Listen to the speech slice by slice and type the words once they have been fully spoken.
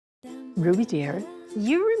Ruby, dear,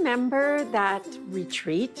 you remember that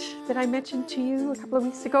retreat that I mentioned to you a couple of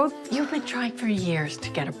weeks ago? You've been trying for years to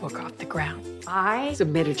get a book off the ground. I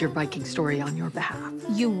submitted your Viking story on your behalf.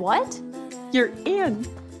 You what? You're in.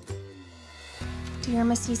 Dear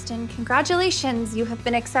Miss Easton, congratulations. You have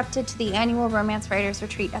been accepted to the annual Romance Writers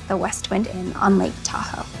Retreat at the West Wind Inn on Lake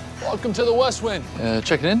Tahoe. Welcome to the West Wind.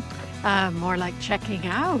 Checking in? More like checking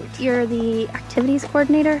out. You're the activities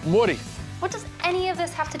coordinator? Woody. What does any of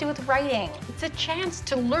this have to do with writing? It's a chance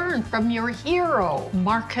to learn from your hero,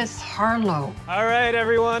 Marcus Harlow. All right,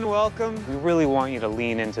 everyone, welcome. We really want you to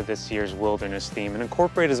lean into this year's wilderness theme and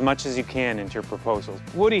incorporate as much as you can into your proposals.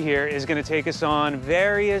 Woody here is going to take us on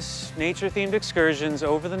various nature-themed excursions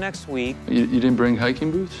over the next week. You didn't bring hiking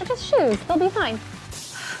boots? Just shoes. They'll be fine.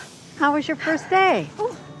 How was your first day?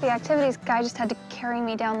 Oh, the activities guy just had to carry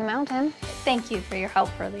me down the mountain. Thank you for your help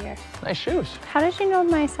earlier. Nice shoes. How did you know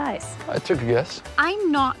my size? I took a guess.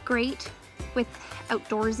 I'm not great with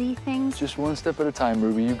outdoorsy things. Just one step at a time,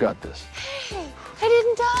 Ruby. You got this. Hey, I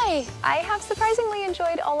didn't die. I have surprisingly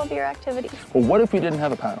enjoyed all of your activities. Well, what if we didn't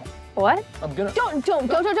have a paddle? What? I'm gonna... Don't, we're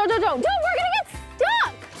gonna get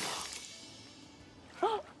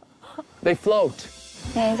stuck! They float.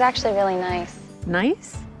 Yeah, he's actually really nice.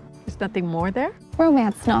 Nice? There's nothing more there?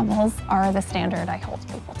 Romance novels are the standard I hold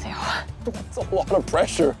people to. That's a lot of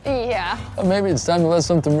pressure. Yeah. Well, maybe it's time to let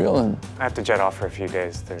something real in. I have to jet off for a few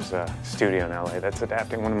days. There's a studio in LA that's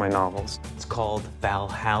adapting one of my novels. It's called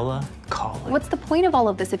Valhalla Calling. What's the point of all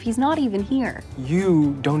of this if he's not even here?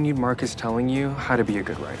 You don't need Marcus telling you how to be a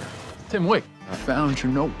good writer. Tim, wait. I found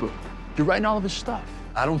your notebook. You're writing all of his stuff.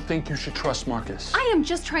 I don't think you should trust Marcus. I am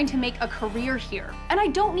just trying to make a career here. And I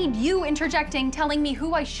don't need you interjecting, telling me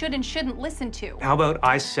who I should and shouldn't listen to. How about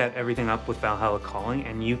I set everything up with Valhalla Calling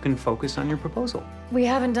and you can focus on your proposal? We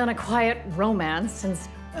haven't done a quiet romance since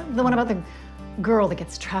the one about the girl that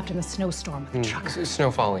gets trapped in the snowstorm with the truck.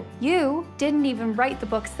 Snow falling. You didn't even write the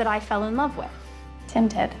books that I fell in love with. Tim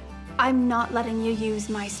did. I'm not letting you use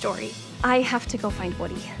my story. I have to go find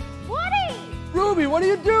Woody. Woody! Ruby, what are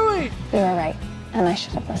you doing? You were right. And I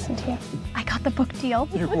should have listened to you. I got the book deal.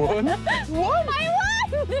 You won? What? I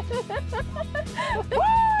won!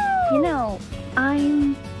 You know,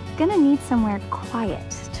 I'm gonna need somewhere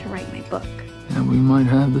quiet to write my book. And we might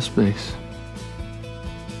have the space.